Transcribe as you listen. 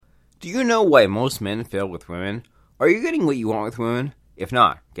Do you know why most men fail with women? Are you getting what you want with women? If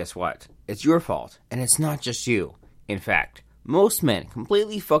not, guess what? It's your fault, and it's not just you. In fact, most men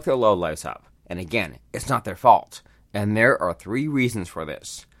completely fuck their love lives up. And again, it's not their fault. And there are 3 reasons for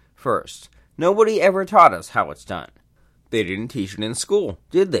this. First, nobody ever taught us how it's done. They didn't teach it in school,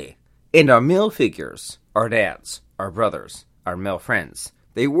 did they? And our male figures, our dads, our brothers, our male friends,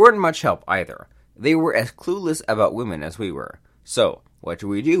 they weren't much help either. They were as clueless about women as we were. So, what do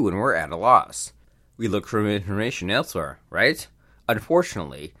we do when we're at a loss? We look for information elsewhere, right?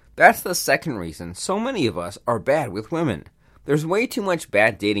 Unfortunately, that's the second reason so many of us are bad with women. There's way too much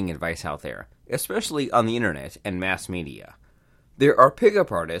bad dating advice out there, especially on the internet and mass media. There are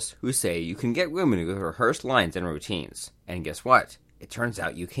pickup artists who say you can get women with rehearsed lines and routines, and guess what? It turns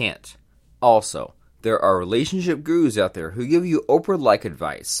out you can't. Also, there are relationship gurus out there who give you Oprah-like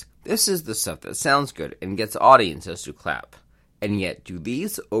advice. This is the stuff that sounds good and gets audiences to clap. And yet, do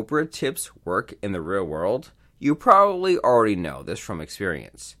these Oprah tips work in the real world? You probably already know this from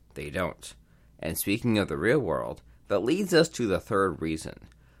experience. They don't. And speaking of the real world, that leads us to the third reason.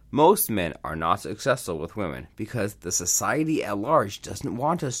 Most men are not successful with women because the society at large doesn't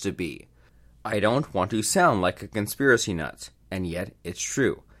want us to be. I don't want to sound like a conspiracy nut, and yet it's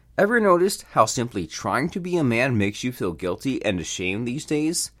true. Ever noticed how simply trying to be a man makes you feel guilty and ashamed these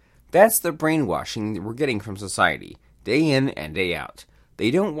days? That's the brainwashing that we're getting from society, day in and day out.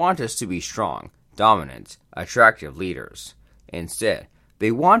 They don't want us to be strong, dominant, attractive leaders. Instead,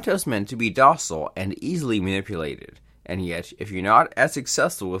 they want us men to be docile and easily manipulated. And yet, if you're not as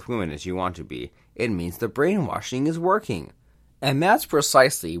successful with women as you want to be, it means the brainwashing is working. And that's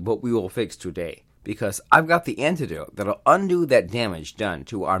precisely what we will fix today, because I've got the antidote that'll undo that damage done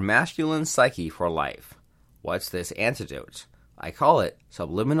to our masculine psyche for life. What's this antidote? I call it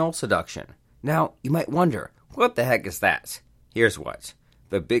subliminal seduction. Now, you might wonder, what the heck is that? Here's what.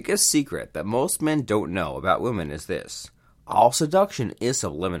 The biggest secret that most men don't know about women is this. All seduction is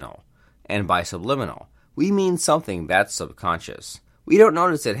subliminal. And by subliminal, we mean something that's subconscious. We don't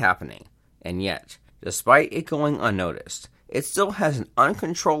notice it happening. And yet, despite it going unnoticed, it still has an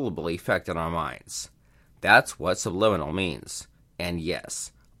uncontrollable effect on our minds. That's what subliminal means. And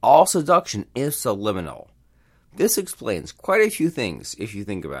yes, all seduction is subliminal. This explains quite a few things if you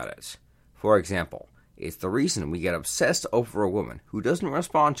think about it. For example, it's the reason we get obsessed over a woman who doesn't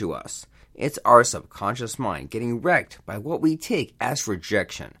respond to us. It's our subconscious mind getting wrecked by what we take as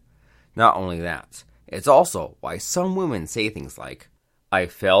rejection. Not only that, it's also why some women say things like, I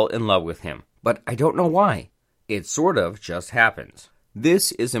fell in love with him, but I don't know why. It sort of just happened.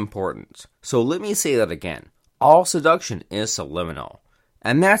 This is important, so let me say that again. All seduction is subliminal.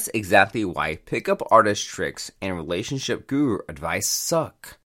 And that's exactly why pickup artist tricks and relationship guru advice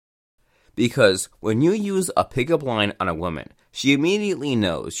suck. Because when you use a pickup line on a woman, she immediately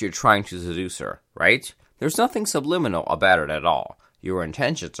knows you're trying to seduce her, right? There's nothing subliminal about it at all. Your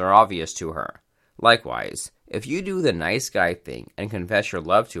intentions are obvious to her. Likewise, if you do the nice guy thing and confess your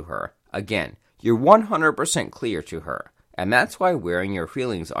love to her, again, you're 100% clear to her. And that's why wearing your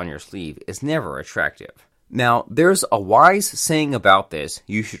feelings on your sleeve is never attractive. Now, there's a wise saying about this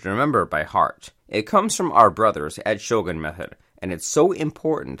you should remember by heart. It comes from our brothers at Shogun Method, and it's so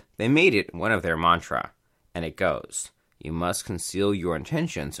important they made it one of their mantra. And it goes, you must conceal your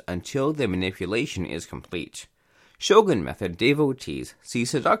intentions until the manipulation is complete. Shogun Method devotees see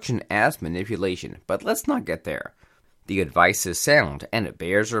seduction as manipulation, but let's not get there. The advice is sound, and it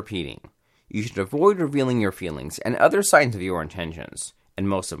bears repeating. You should avoid revealing your feelings and other signs of your intentions. And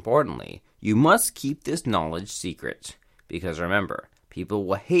most importantly, you must keep this knowledge secret. Because remember, people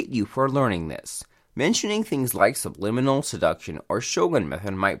will hate you for learning this. Mentioning things like subliminal seduction or Shogun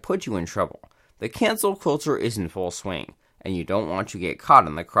Method might put you in trouble. The cancel culture is in full swing, and you don't want to get caught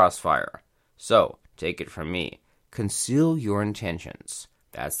in the crossfire. So, take it from me. Conceal your intentions.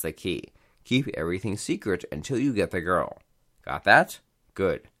 That's the key. Keep everything secret until you get the girl. Got that?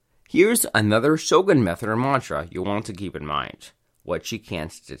 Good. Here's another Shogun Method or mantra you'll want to keep in mind. What she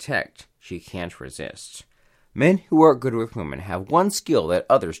can't detect, she can't resist. Men who are good with women have one skill that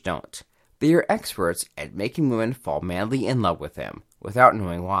others don't. They are experts at making women fall madly in love with them, without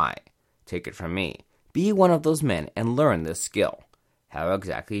knowing why. Take it from me. Be one of those men and learn this skill. How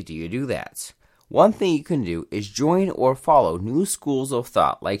exactly do you do that? One thing you can do is join or follow new schools of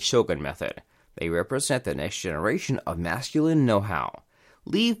thought like Shogun Method. They represent the next generation of masculine know-how.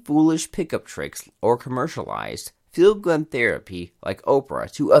 Leave foolish pickup tricks or commercialized, feel-good therapy like Oprah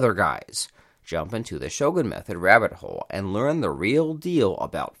to other guys. Jump into the Shogun Method rabbit hole and learn the real deal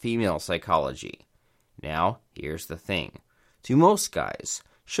about female psychology. Now, here's the thing. To most guys,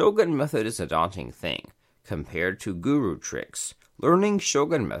 Shogun Method is a daunting thing. Compared to guru tricks, Learning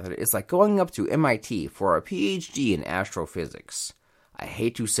Shogun method is like going up to MIT for a PhD in astrophysics. I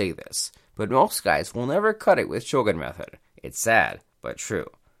hate to say this, but most guys will never cut it with Shogun method. It's sad, but true.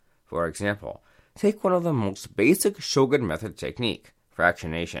 For example, take one of the most basic Shogun method technique,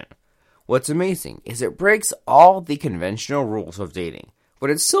 fractionation. What's amazing is it breaks all the conventional rules of dating,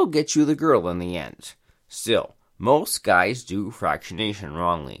 but it still gets you the girl in the end. Still, most guys do fractionation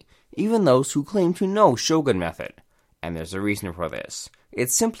wrongly, even those who claim to know Shogun method. And there's a reason for this.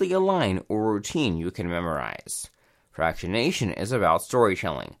 It's simply a line or routine you can memorize. Fractionation is about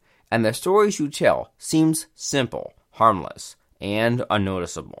storytelling, and the stories you tell seems simple, harmless, and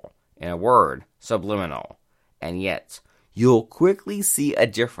unnoticeable. In a word, subliminal. And yet, you'll quickly see a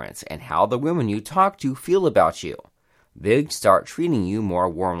difference in how the women you talk to feel about you. They start treating you more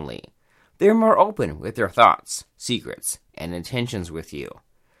warmly. They're more open with their thoughts, secrets, and intentions with you.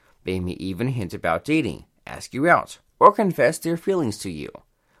 They may even hint about dating, ask you out, or confess their feelings to you.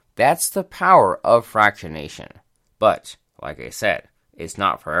 That's the power of fractionation. But, like I said, it's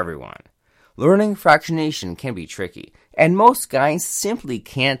not for everyone. Learning fractionation can be tricky, and most guys simply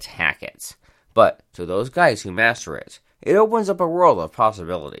can't hack it. But to those guys who master it, it opens up a world of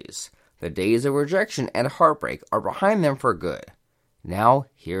possibilities. The days of rejection and heartbreak are behind them for good. Now,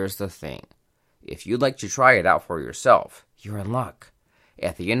 here's the thing. If you'd like to try it out for yourself, you're in luck.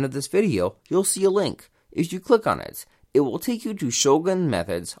 At the end of this video, you'll see a link. If you click on it, it will take you to Shogun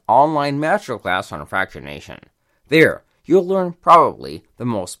Method's online masterclass on fractionation. There, you'll learn probably the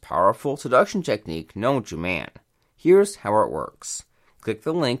most powerful seduction technique known to man. Here's how it works. Click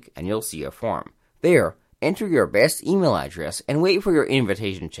the link and you'll see a form. There, enter your best email address and wait for your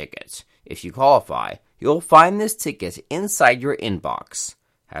invitation ticket. If you qualify, you'll find this ticket inside your inbox.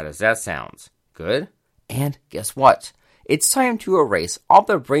 How does that sound? Good? And guess what? It's time to erase all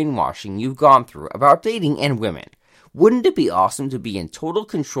the brainwashing you've gone through about dating and women. Wouldn't it be awesome to be in total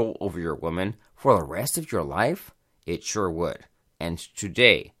control over your woman for the rest of your life? It sure would. And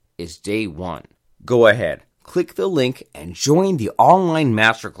today is day 1. Go ahead, click the link and join the online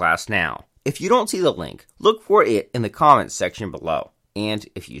masterclass now. If you don't see the link, look for it in the comments section below. And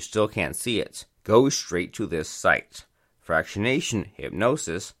if you still can't see it, go straight to this site,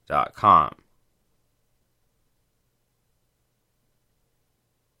 fractionationhypnosis.com.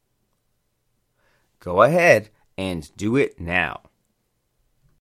 Go ahead and do it now.